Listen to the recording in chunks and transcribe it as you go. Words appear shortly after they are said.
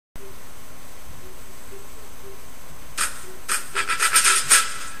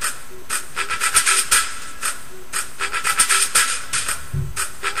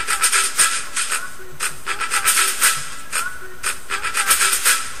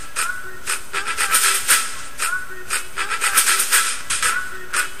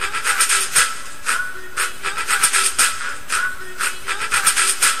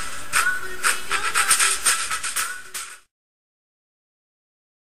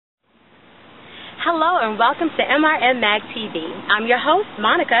Hello and welcome to MRMag TV. I'm your host,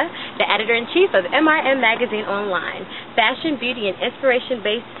 Monica, the editor-in-chief of MRM Magazine Online, fashion, beauty, and inspiration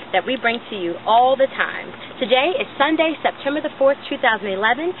base that we bring to you all the time. Today is Sunday, September the 4th, 2011,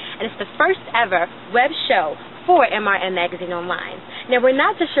 and it's the first ever web show for MRM Magazine Online. Now, we're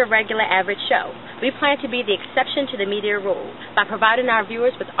not just your regular average show. We plan to be the exception to the media rule by providing our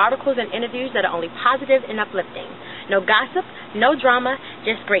viewers with articles and interviews that are only positive and uplifting. No gossip, no drama,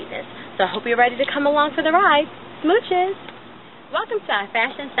 just greatness. So I hope you're ready to come along for the ride. Smooches! Welcome to our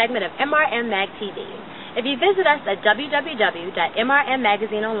fashion segment of MRMag TV. If you visit us at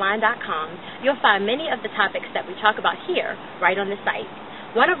www.mrmmagazineonline.com, you'll find many of the topics that we talk about here right on the site.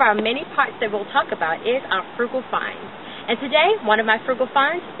 One of our many parts that we'll talk about is our frugal finds. And today, one of my frugal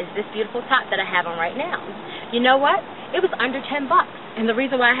finds is this beautiful top that I have on right now. You know what? It was under $10. And the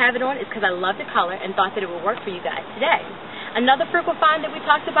reason why I have it on is because I love the color and thought that it would work for you guys today. Another frugal find that we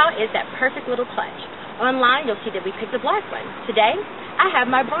talked about is that perfect little clutch. Online, you'll see that we picked a black one. Today, I have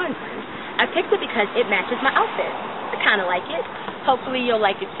my bronze one. I picked it because it matches my outfit. I kind of like it. Hopefully, you'll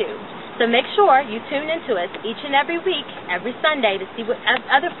like it too. So make sure you tune into us each and every week, every Sunday, to see what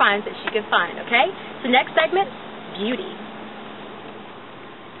other finds that she can find, okay? So next segment, beauty.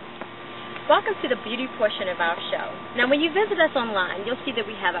 Welcome to the beauty portion of our show. Now, when you visit us online, you'll see that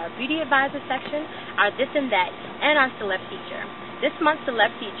we have our beauty advisor section, our this and that, and our celeb feature. This month's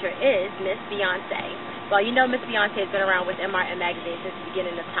celeb feature is Miss Beyonce. Well, you know Miss Beyonce has been around with MRM Magazine since the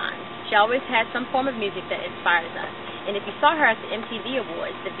beginning of time. She always has some form of music that inspires us. And if you saw her at the MTV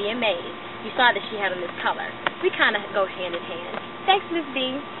Awards, the VMAs, you saw that she had on this color. We kind of go hand in hand. Thanks, Miss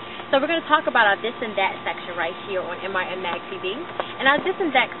B. So we're going to talk about our this and that section right here on MRM Mag TV. And our this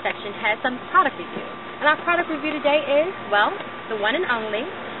and that section has some product review. And our product review today is, well, the one and only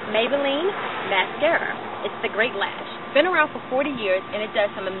Maybelline Mascara. It's the Great Lash. Been around for 40 years, and it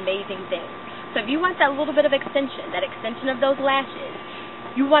does some amazing things. So if you want that little bit of extension, that extension of those lashes,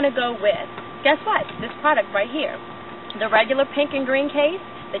 you want to go with, guess what? This product right here. The regular pink and green case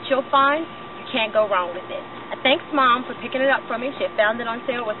that you'll find, you can't go wrong with it. Thanks, Mom, for picking it up for me. She had found it on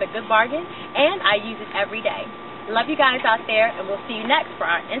sale with a good bargain, and I use it every day. Love you guys out there, and we'll see you next for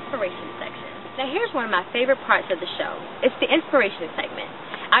our inspiration section. Now, here's one of my favorite parts of the show. It's the inspiration segment.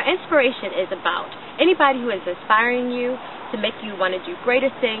 Our inspiration is about anybody who is inspiring you to make you want to do greater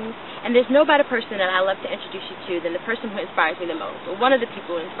things, and there's no better person that I love to introduce you to than the person who inspires me the most, or one of the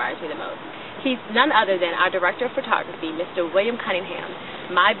people who inspires me the most. He's none other than our director of photography, Mr. William Cunningham,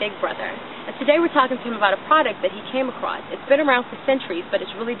 my big brother. And today we're talking to him about a product that he came across. It's been around for centuries, but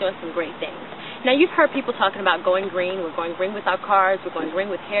it's really doing some great things. Now, you've heard people talking about going green. We're going green with our cars. We're going green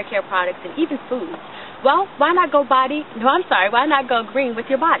with hair care products and even foods. Well, why not go why not go green with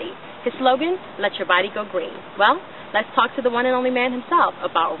your body? His slogan, let your body go green. Well, let's talk to the one and only man himself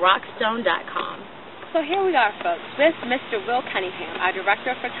about rockstone.com. So here we are, folks, with Mr. Will Cunningham, our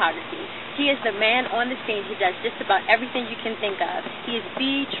director of photography. He is the man on the scene who does just about everything you can think of. He is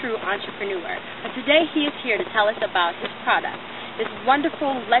the true entrepreneur. But today he is here to tell us about his product, this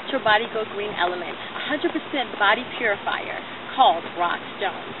wonderful Let Your Body Go Green element, 100% body purifier called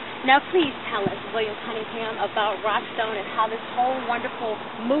Rockstone. Now please tell us, William Cunningham, about Rockstone and how this whole wonderful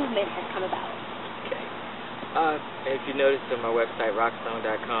movement has come about. Okay. If you notice on my website,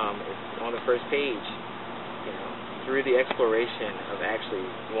 rockstone.com, it's on the first page. Through the exploration of actually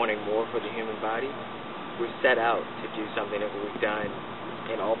wanting more for the human body, we've set out to do something that we've done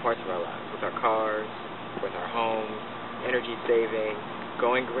in all parts of our lives, with our cars, with our homes, energy saving,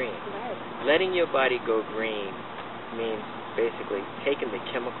 going green. Right. Letting your body go green means basically taking the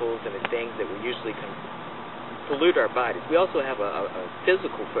chemicals and the things that we usually pollute our bodies. We also have a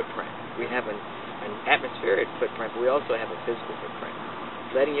physical footprint. We have an atmospheric footprint, but we also have a physical footprint.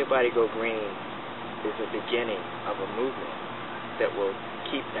 Letting your body go green is the beginning of a movement that will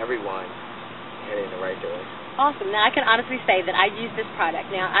keep everyone headed in the right direction. Awesome. Now, I can honestly say that I use this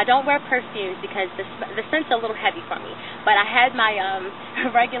product. Now, I don't wear perfumes because the scent's a little heavy for me, but I had my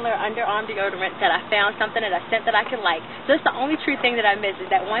regular underarm deodorant that I found something that I scent that I can like. So it's the only true thing that I miss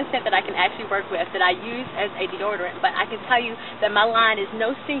is that one scent that I can actually work with that I use as a deodorant. But I can tell you that my line is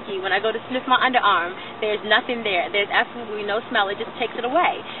no stinky. When I go to sniff my underarm, there's nothing there. There's absolutely no smell. It just takes it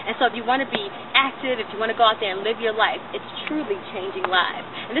away. And so if you want to be active, if you want to go out there and live your life, it's truly changing lives.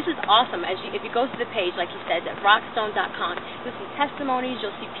 And this is awesome. If you go to the page, like you said, websites at rockstone.com. You'll see testimonies.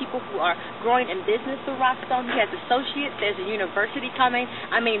 You'll see people who are growing in business through Rockstone. He has associates. There's a university coming.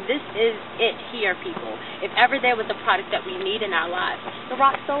 I mean, this is it here, people. If ever there was a product that we need in our lives, the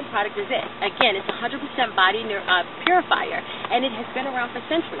Rockstone product is it. Again, it's 100% body purifier, and it has been around for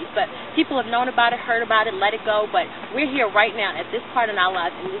centuries, but people have known about it, heard about it, let it go, but we're here right now at this part in our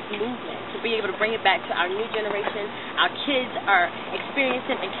lives, in this movement, to be able to bring it back to our new generation. Our kids are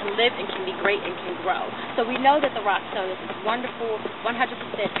experiencing and can live and can be great and can grow. So we know that the Rockstone is this wonderful,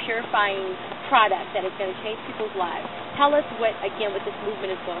 100% purifying product that is going to change people's lives. Tell us what this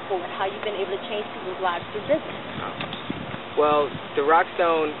movement is going forward, how you've been able to change people's lives through business. Well, the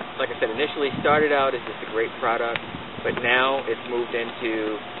Rockstone, like I said, initially started out as just a great product, but now it's moved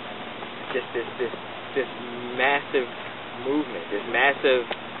into just this massive movement, this massive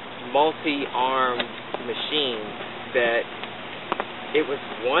multi-armed machine that it was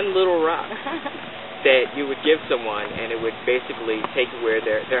one little rock that you would give someone and it would basically take away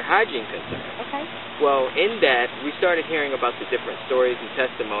their hygiene concerns. Okay. Well, in that, we started hearing about the different stories and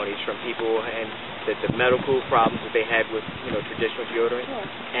testimonies from people and the medical problems that they had with, traditional deodorant. Sure.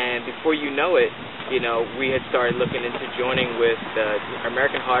 And before you know it, we had started looking into joining with the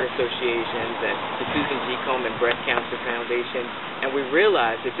American Heart Associations and the Susan G. Komen Breast Cancer Foundation, and we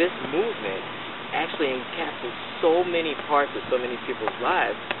realized that this movement actually encapsulates so many parts of so many people's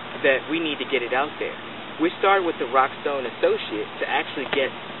lives that we need to get it out there. We started with the Rockstone Associates to actually get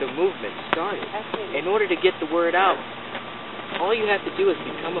the movement started. Absolutely. In order to get the word out, all you have to do is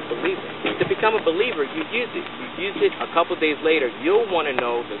become a believer. To become a believer, you use it. You use it a couple days later, you'll want to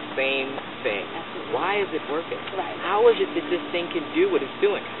know the same thing. Absolutely. Why is it working? Right. How is it that this thing can do what it's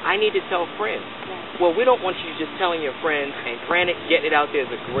doing? I need to tell friends. Right. Well, we don't want you just telling your friends, and granted, getting it out there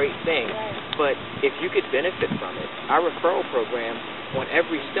is a great thing, Right. but if you could benefit from it, our referral program, on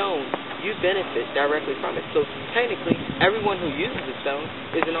every stone, you benefit directly from it. So technically, everyone who uses the stone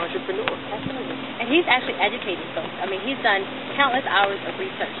is an entrepreneur. Absolutely. And he's actually educated folks. I mean, he's done countless hours of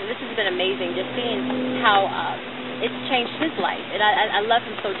research, and this has been amazing, just seeing how it's changed his life. And I love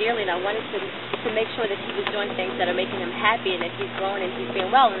him so dearly, and I wanted to make sure that he was doing things that are making him happy and that he's growing and he's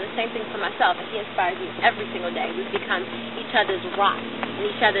being well. And the same thing for myself. And he inspires me every single day. We've become each other's rock and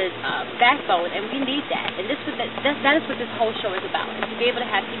each other's backbone, and we need that. And that is what this whole show is about, is to be able to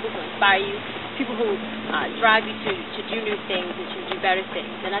have people who inspire you, people who drive you to do new things and to do better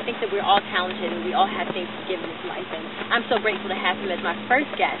things. And I think that we're all talented and we all have things to give in this life. And I'm so grateful to have him as my first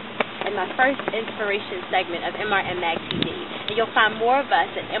guest in my first inspiration segment of MRMag TV. And you'll find more of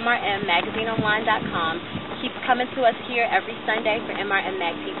us at MRMagazineonline.com. Keep coming to us here every Sunday for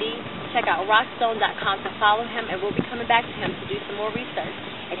MRMag TV. Check out rockstone.com to follow him, and we'll be coming back to him to do some more research.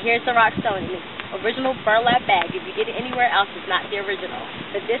 And here's the Rockstone in its original burlap bag. If you get it anywhere else, it's not the original.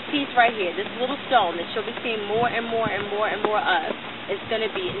 But this piece right here, this little stone that you'll be seeing more and more and more and more of, is going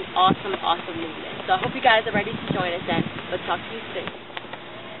to be an awesome, awesome movement. So I hope you guys are ready to join us, and we'll talk to you soon.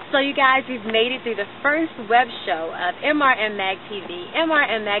 So you guys, we've made it through the first web show of MRMag TV,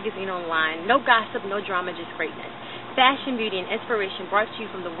 MRM Magazine Online. No gossip, no drama, just greatness. Fashion, beauty, and inspiration brought to you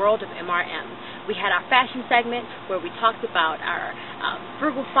from the world of MRM. We had our fashion segment where we talked about our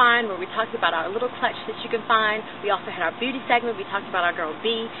frugal find, where we talked about our little clutch that you can find. We also had our beauty segment. We talked about our girl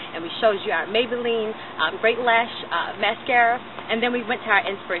B, and we showed you our Maybelline Great Lash Mascara. And then we went to our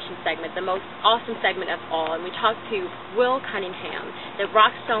inspiration segment, the most awesome segment of all, and we talked to Will Cunningham, the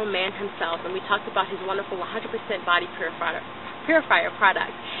Rockstone man himself, and we talked about his wonderful 100% body purifier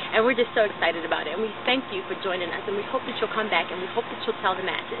product. And we're just so excited about it. And we thank you for joining us, and we hope that you'll come back, and we hope that you'll tell the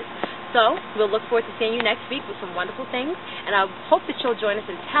masses. So we'll look forward to seeing you next week with some wonderful things, and I hope that you'll join us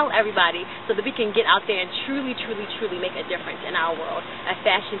and tell everybody so that we can get out there and truly, truly, truly make a difference in our world of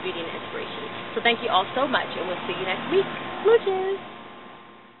fashion, beauty, and inspiration. So thank you all so much, and we'll see you next week. Smooches!